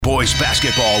Boys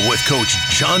Basketball with Coach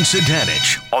John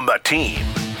Sedanich on the team.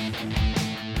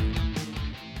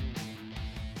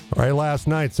 All right, last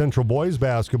night, Central Boys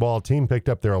Basketball team picked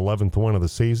up their 11th win of the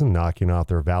season, knocking out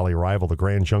their Valley rival, the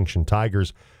Grand Junction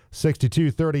Tigers,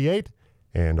 62-38.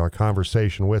 And our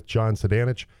conversation with John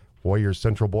Sedanich, Warriors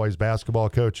Central Boys Basketball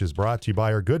coach, is brought to you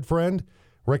by our good friend,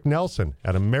 Rick Nelson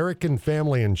at American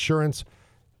Family Insurance.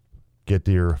 Get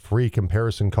your free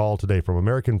comparison call today from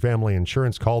American Family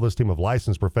Insurance. Call this team of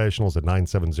licensed professionals at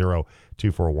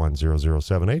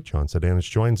 970-241-0078. John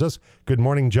Sedanich joins us. Good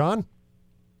morning, John.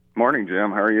 Morning, Jim.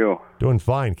 How are you? Doing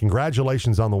fine.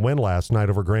 Congratulations on the win last night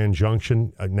over Grand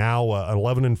Junction. Now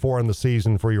 11-4 in the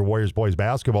season for your Warriors boys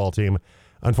basketball team.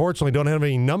 Unfortunately, don't have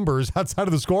any numbers outside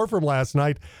of the score from last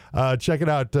night. Check it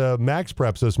out, Max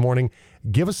Preps this morning.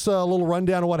 Give us a little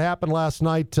rundown of what happened last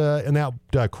night in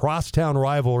that crosstown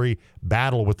rivalry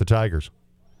battle with the Tigers.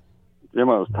 Jim,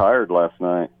 I was tired last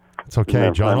night. It's okay,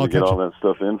 John. I'll get all that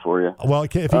stuff in for you. Well,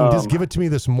 if you can just give it to me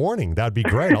this morning, that'd be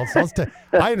great. I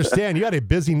understand you had a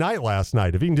busy night last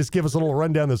night. If you can just give us a little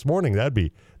rundown this morning, that'd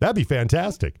be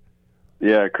fantastic.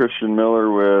 Yeah, Christian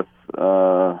Miller with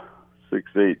 6'8",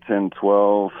 10,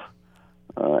 12.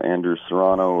 Andrew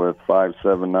Serrano with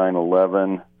 5'7", 9,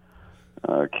 11.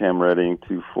 Cam Redding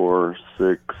 2'4",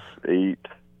 6, 8.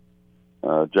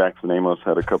 Jackson Amos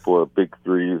had a couple of big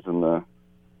threes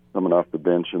coming off the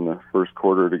bench in the first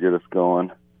quarter to get us going.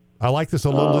 I like this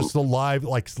list of live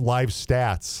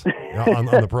stats on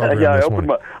the program. Yeah, this I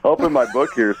opened my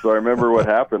book here, so I remember what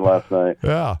happened last night.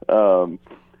 Yeah.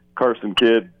 Carson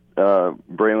Kidd,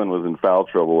 Braylon was in foul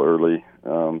trouble early,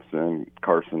 and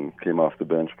Carson came off the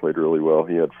bench, played really well.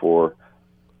 He had 4.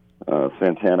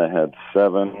 Santana had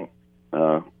 7.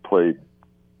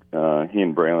 He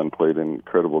and Braylon played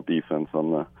incredible defense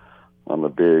on the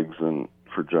bigs, and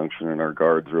for Junction, and our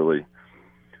guards really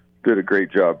did a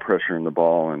great job pressuring the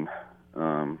ball and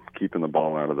keeping the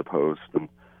ball out of the post. And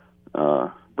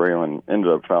Braylon ended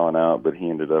up fouling out, but he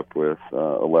ended up with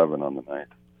 11 on the night.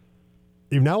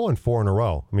 You've now won 4 in a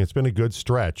row. I mean, it's been a good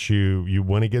stretch. You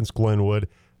win against Glenwood.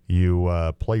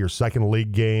 You play your second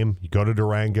league game. You go to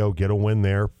Durango, get a win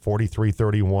there,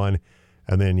 43-31.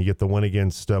 And then you get the win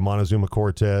against Montezuma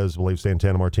Cortez. I believe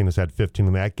Santana Martinez had 15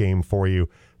 in that game for you.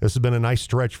 This has been a nice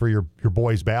stretch for your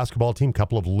boys' basketball team.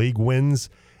 Couple of league wins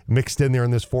mixed in there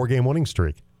in this 4-game winning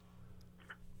streak.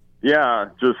 Yeah,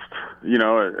 just,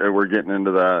 we're getting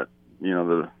into that,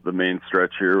 the main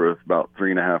stretch here with about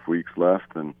 3.5 weeks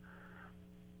left. And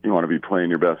you want to be playing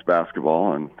your best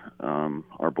basketball. And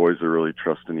our boys are really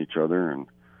trusting each other and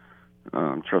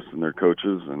trusting their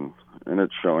coaches. And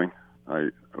it's showing.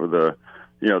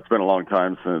 It's been a long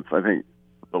time since, I think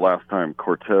the last time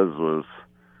Cortez was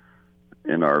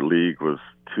in our league was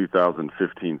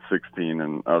 2015-16,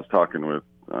 and I was talking with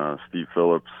Steve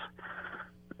Phillips,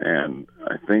 and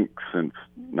I think since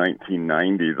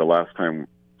 1990, the last time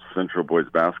Central Boys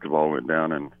Basketball went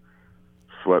down and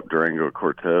swept Durango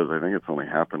Cortez, I think it's only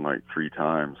happened like 3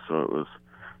 times, so it was,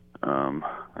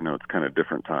 I know it's kind of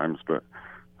different times, but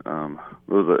it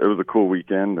was a cool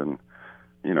weekend, and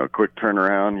quick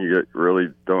turnaround. You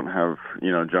really don't have,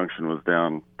 Junction was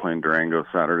down playing Durango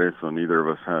Saturday, so neither of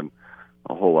us had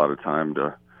a whole lot of time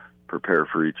to prepare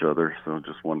for each other. So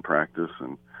just one practice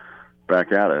and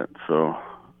back at it. So,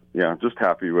 yeah, just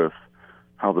happy with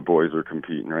how the boys are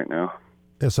competing right now.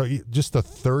 And so just the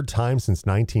third time since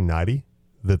 1990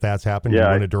 that's happened? Yeah,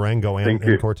 you won at Durango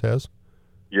and Cortez?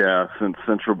 Yeah, since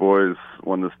Central Boys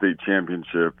won the state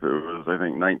championship, it was, I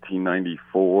think,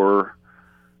 1994,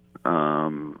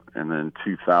 and then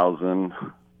 2000,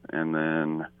 and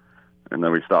then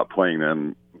we stopped playing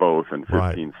them both in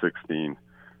 15, 16.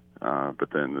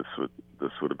 But then this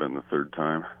would have been the third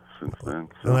time since then.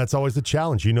 So. And that's always the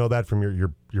challenge. You know that from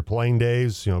your playing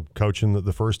days, coaching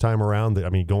the first time around.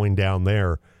 Going down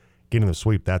there, getting the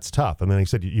sweep, that's tough. And then he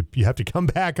said you have to come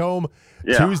back home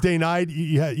Tuesday night.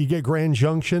 You get Grand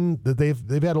Junction. They've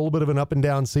had a little bit of an up and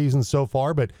down season so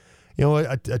far, but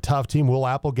a tough team. Will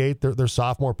Applegate, their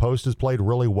sophomore post has played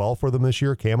really well for them this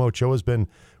year. Cam Ochoa has been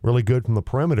really good from the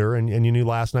perimeter, and you knew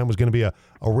last night was going to be a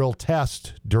real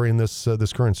test during this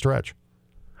current stretch.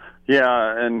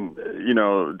 Yeah, and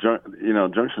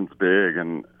Junction's big,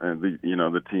 and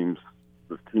the teams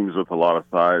with a lot of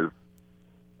size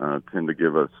tend to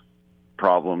give us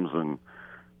problems, and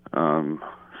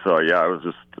so I was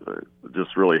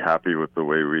just really happy with the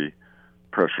way we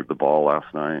pressured the ball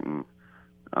last night, and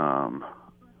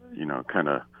kind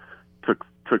of took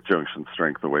Junction's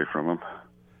strength away from them.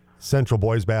 Central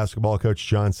boys basketball coach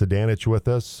John Sedanich with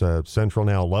us. Central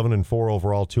now 11-4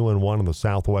 overall, 2-1 in the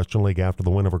Southwestern League after the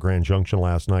win over Grand Junction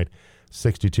last night.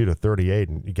 62-38,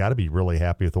 and you got to be really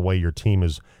happy with the way your team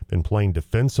has been playing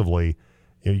defensively.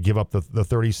 You give up the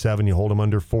 37, you hold them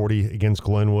under 40 against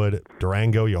Glenwood.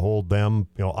 Durango, you hold them,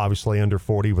 obviously under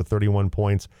 40 with 31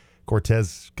 points.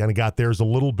 Cortez kind of got theirs a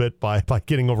little bit by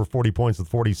getting over 40 points with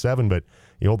 47, but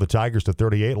you hold the Tigers to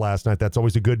 38 last night. That's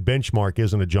always a good benchmark,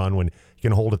 isn't it, John, when you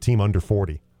can hold a team under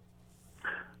 40?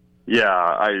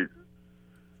 Yeah,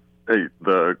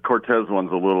 the Cortez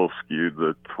one's a little skewed.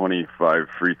 The 25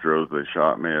 free throws they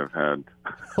shot may have had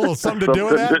a little something to do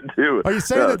with that? Are you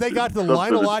saying that they got to the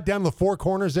line a to lot down the Four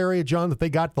Corners area, John, that they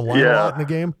got the line a lot in the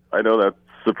game? I know that's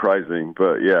surprising,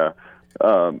 but yeah.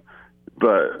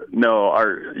 But no,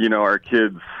 our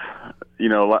kids,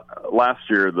 last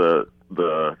year,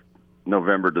 the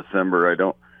November, December,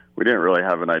 we didn't really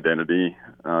have an identity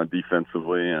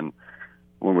defensively. And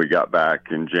when we got back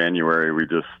in January, we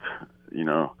just,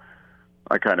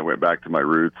 I kind of went back to my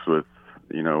roots with,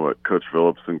 what Coach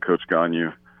Phillips and Coach Gagne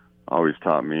always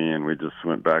taught me. And we just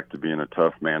went back to being a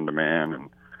tough man-to-man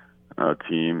and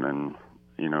team. And,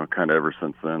 kind of ever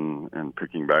since then and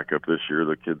picking back up this year,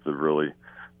 the kids have really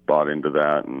bought into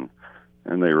that and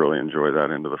they really enjoy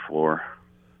that end of the floor.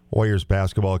 Warriors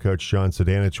basketball coach John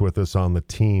Sudanich with us on the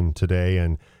team today,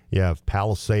 and you have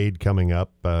Palisade coming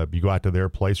up. You go out to their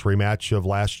place, rematch of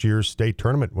last year's state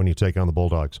tournament when you take on the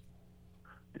Bulldogs.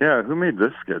 Yeah, who made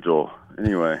this schedule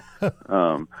anyway?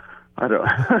 I don't.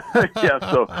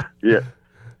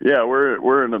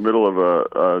 We're in the middle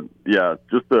of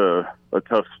just a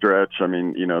tough stretch. I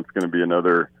mean, it's going to be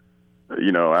another.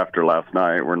 After last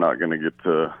night, we're not going to get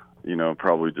to,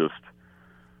 probably just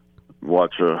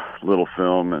watch a little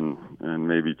film and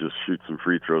maybe just shoot some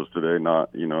free throws today. Not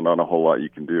a whole lot you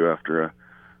can do after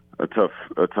a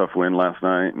tough win last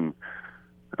night. And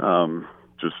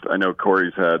I know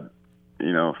Corey's had,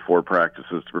 4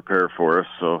 practices to prepare for us,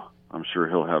 so I'm sure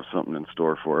he'll have something in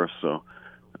store for us. So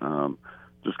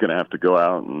just going to have to go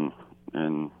out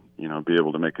and be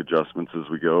able to make adjustments as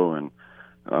we go. And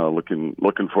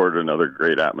looking forward to another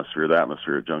great atmosphere. The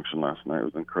atmosphere at Junction last night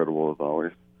was incredible as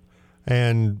always.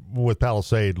 And with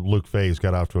Palisade, Luke Fay's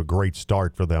got off to a great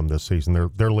start for them this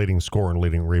season. They're leading scorer and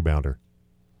leading rebounder.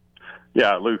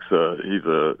 Yeah, Luke's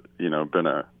been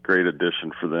a great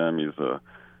addition for them. He's a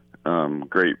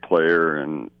great player,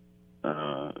 and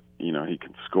he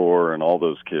can score. And all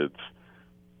those kids,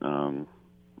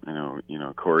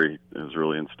 Corey has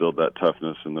really instilled that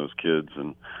toughness in those kids,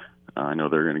 and I know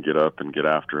they're going to get up and get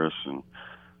after us, and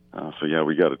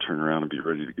we got to turn around and be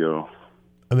ready to go.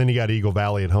 And then you got Eagle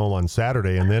Valley at home on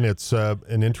Saturday, and then it's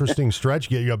an interesting stretch.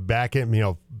 You got back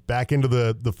into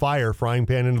the fire, frying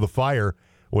pan into the fire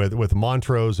with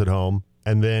Montrose at home,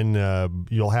 and then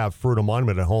you'll have Fruita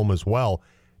Monument at home as well.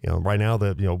 Right now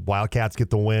the Wildcats get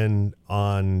the win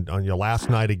on last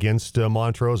night against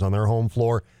Montrose on their home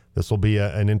floor. This will be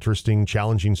an interesting,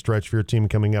 challenging stretch for your team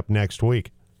coming up next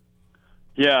week.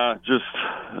 Yeah, just,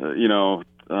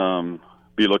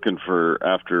 be looking for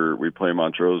after we play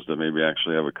Montrose to maybe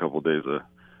actually have a couple days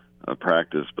of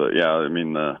practice. But, yeah, I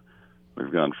mean,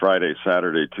 we've gone Friday,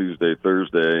 Saturday, Tuesday,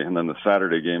 Thursday, and then the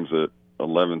Saturday game's at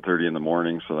 11:30 in the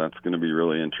morning, so that's going to be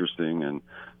really interesting. And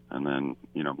then,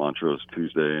 Montrose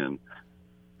Tuesday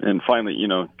and finally,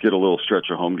 get a little stretch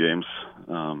of home games.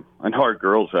 I know our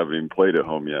girls haven't even played at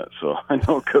home yet, so I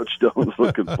know Coach Dillon's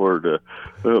looking forward to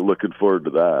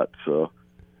that. So,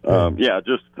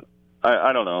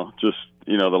 I don't know. Just,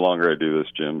 the longer I do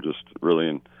this, Jim, just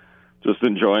really just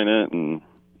enjoying it, and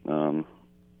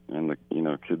the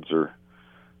kids are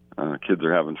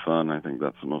having fun. I think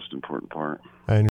that's the most important part.